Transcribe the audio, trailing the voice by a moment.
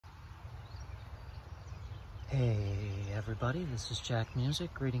Hey everybody, this is Jack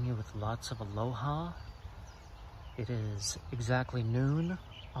Music, greeting you with lots of aloha. It is exactly noon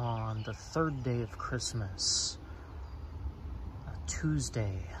on the third day of Christmas,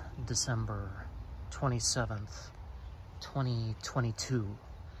 Tuesday, December 27th, 2022.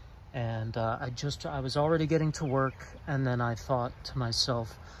 And I was already getting to work, and then I thought to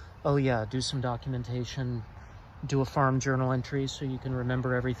myself, oh yeah, do some documentation, do a farm journal entry so you can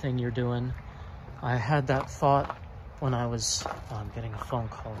remember everything you're doing. I had that thought when I was, I'm getting a phone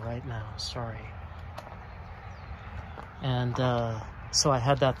call right now, sorry. And so I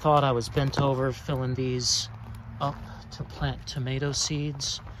had that thought. I was bent over filling these up to plant tomato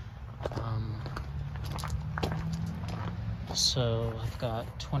seeds. So I've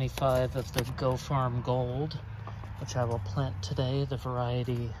got 25 of the Go Farm Gold, which I will plant today, the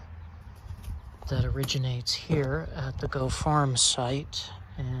variety that originates here at the Go Farm site.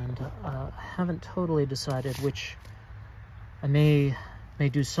 And I haven't totally decided which. I may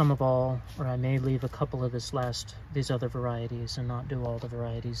do some of all, or I may leave a couple of these other varieties and not do all the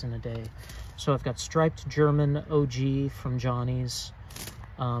varieties in a day. So I've got striped German OG from Johnny's.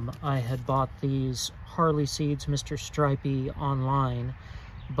 I had bought these Harley seeds, Mr. Stripey, online,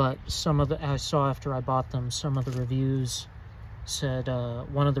 but I saw after I bought them, some of the reviews said,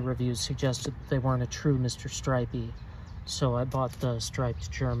 one of the reviews suggested they weren't a true Mr. Stripey. So I bought the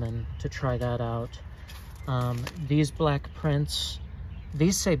striped German to try that out. These black prints,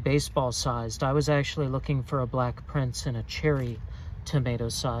 these say baseball sized. I was actually looking for a black prince in a cherry tomato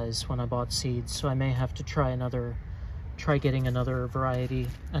size when I bought seeds, so I may have to try getting another variety,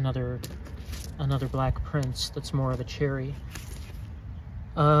 another black prince that's more of a cherry.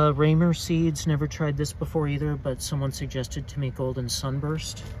 Raymer seeds, never tried this before either, but someone suggested to me Golden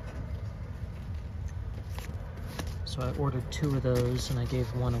Sunburst. So I ordered 2 of those and I gave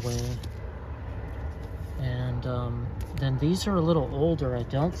 1 away. And then these are a little older. I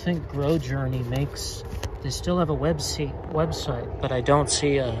don't think Grow Journey makes, they still have a website, but I don't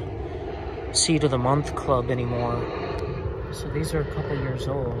see a Seed of the Month club anymore. So these are a couple years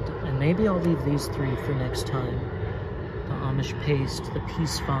old. And maybe I'll leave these 3 for next time. The Amish Paste, the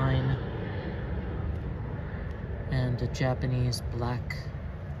Peace Vine, and a Japanese Black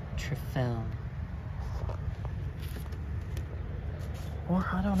Trifle. Or,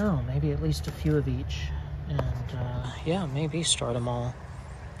 I don't know, maybe at least a few of each. And, yeah, maybe start them all.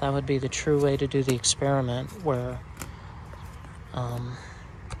 That would be the true way to do the experiment, where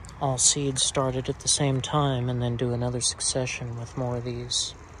all seeds started at the same time, and then do another succession with more of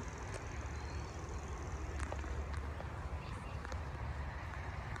these.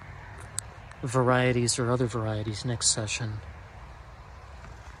 Varieties or other varieties next session.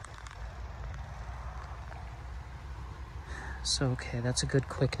 So, okay, that's a good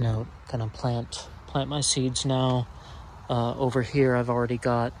quick note. Gonna plant my seeds now. Over here, I've already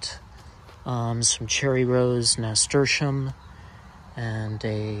got some cherry rose nasturtium and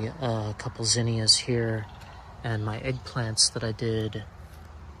a couple zinnias here, and my eggplants that I did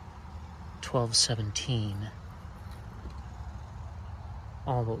 1217.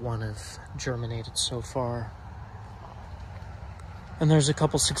 All but one have germinated so far. And there's a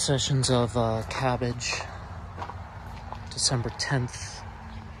couple successions of cabbage. December 10th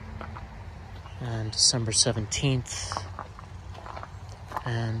and December 17th.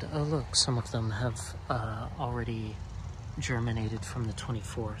 And oh look, some of them have already germinated from the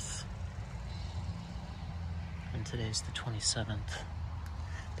 24th. And today's the 27th.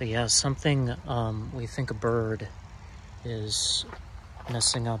 But yeah, something, we think a bird is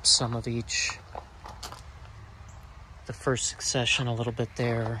messing up some of each. The first succession a little bit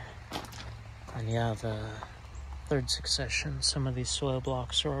there. And yeah, the third succession, some of these soil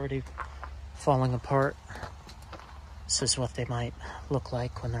blocks are already falling apart. This is what they might look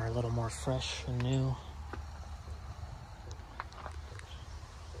like when they're a little more fresh and new.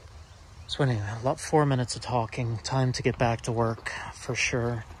 So anyway, about 4 minutes of talking. Time to get back to work for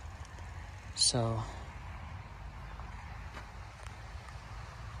sure. So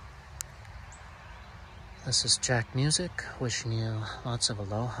this is Jack Music, wishing you lots of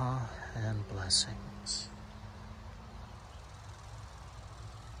aloha and blessings.